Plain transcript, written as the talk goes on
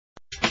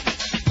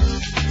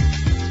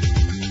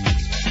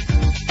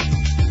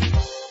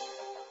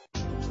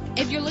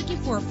If you're looking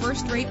for a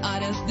first-rate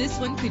auto, this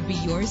one could be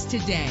yours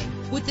today.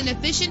 With an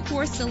efficient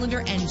 4-cylinder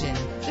engine,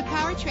 the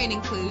powertrain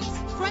includes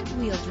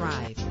front-wheel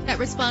drive that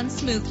responds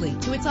smoothly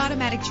to its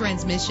automatic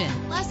transmission.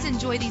 Plus,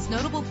 enjoy these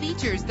notable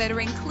features that are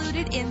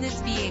included in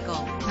this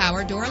vehicle: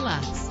 power door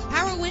locks,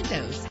 power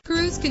windows,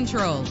 cruise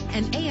control,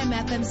 an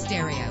AM/FM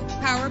stereo,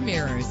 power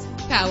mirrors,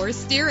 power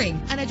steering,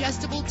 an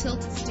adjustable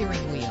tilt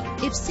steering wheel.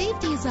 If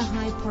safety is a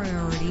high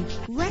priority,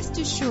 rest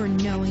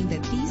assured knowing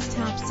that these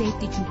top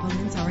safety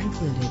components are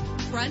included: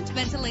 front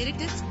ventilated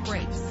disc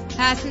brakes,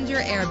 passenger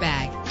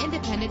airbag,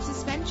 independent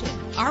suspension.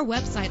 Our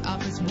website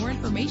offers more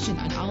information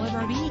on all of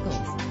our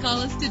vehicles.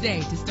 Call us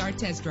today to start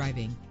test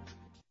driving.